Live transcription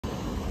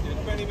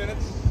20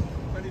 minutes,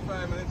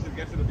 25 minutes to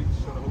get to the beach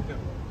or the hotel.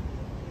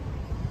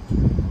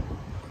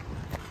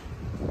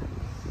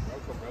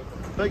 Welcome,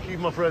 welcome. Thank you,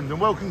 my friend,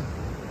 and welcome.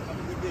 Have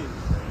a good day.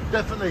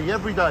 Definitely,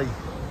 every day.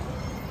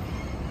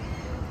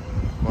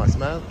 Nice,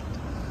 man.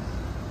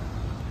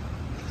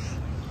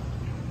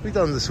 We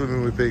done the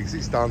swimming with pigs,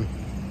 it's done.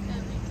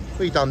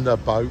 We done the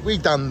boat, we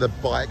done the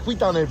bike, we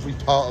done every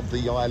part of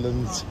the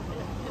island.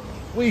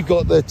 We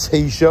got the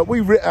t-shirt,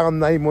 we writ our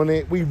name on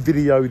it, we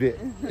videoed it.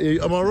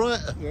 Am I right?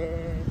 Yeah.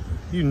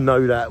 You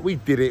know that. We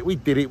did it, we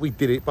did it, we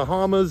did it.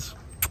 Bahamas,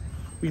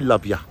 we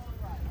love ya.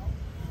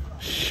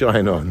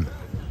 Shine on.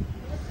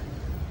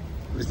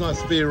 It's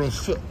nice to be here on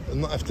foot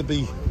and not have to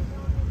be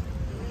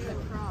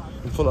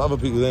full of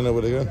other people. They know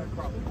where they're going.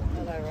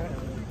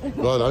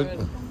 I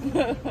don't.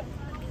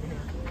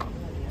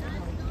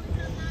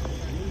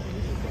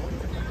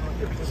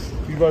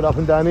 We rode up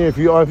and down here a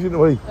few times, didn't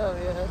we? Oh,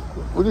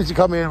 yeah. We used to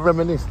come here and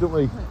reminisce, didn't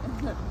we?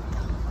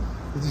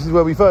 This is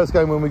where we first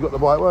came when we got the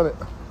bike, wasn't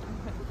it?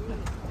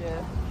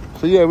 Yeah.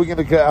 So yeah, we're going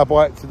to get our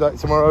bike today,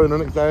 tomorrow and the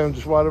next day and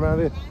just ride around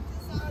here. To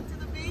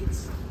the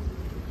beach,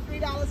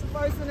 $3 a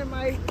person in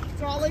my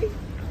trolley.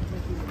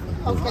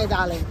 Okay,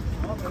 darling.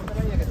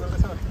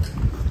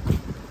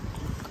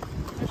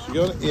 You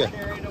got it? Yeah.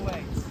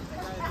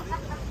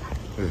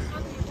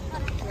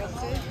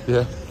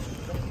 Yeah.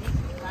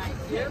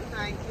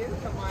 Thank you.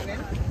 Come on in.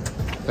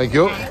 Thank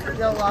you.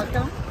 You're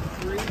welcome.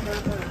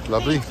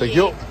 Lovely. Thank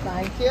you.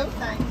 Thank you.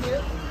 Thank you.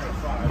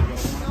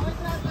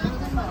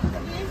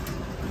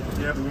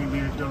 Yeah, but we're going to be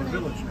in Dover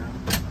Village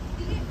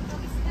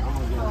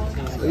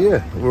now. So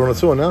yeah, we're on a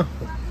tour now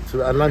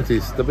to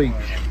Atlantis, the beach.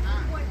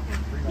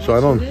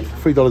 Shine on.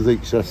 $3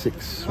 each, so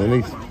 6 we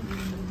need.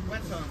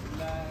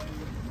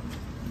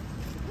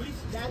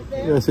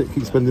 Yeah, that's it.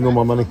 Keep spending all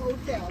my money.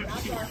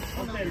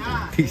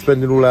 Keep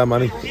spending all our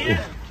money.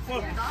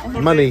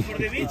 Money,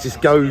 it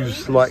just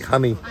goes like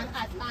honey.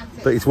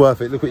 But it's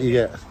worth it. Look what you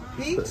get.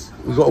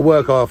 We've got to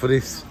work hard for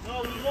this.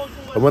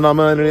 And when I'm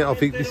earning it, I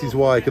think this is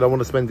why, because I want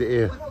to spend it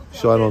here.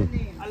 Shine on.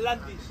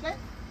 Atlantis.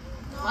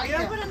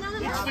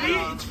 It's free?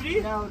 It's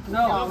free? No,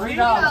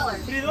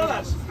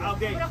 $3.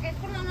 Okay.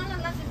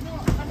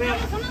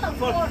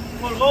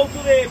 For go to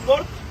the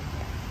port,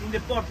 in the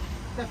port.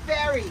 the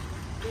ferry.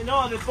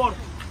 No, the port.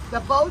 The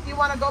boat, you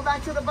want to go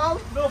back to the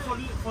boat? No, for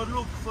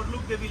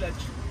look the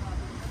village.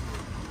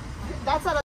 That's at a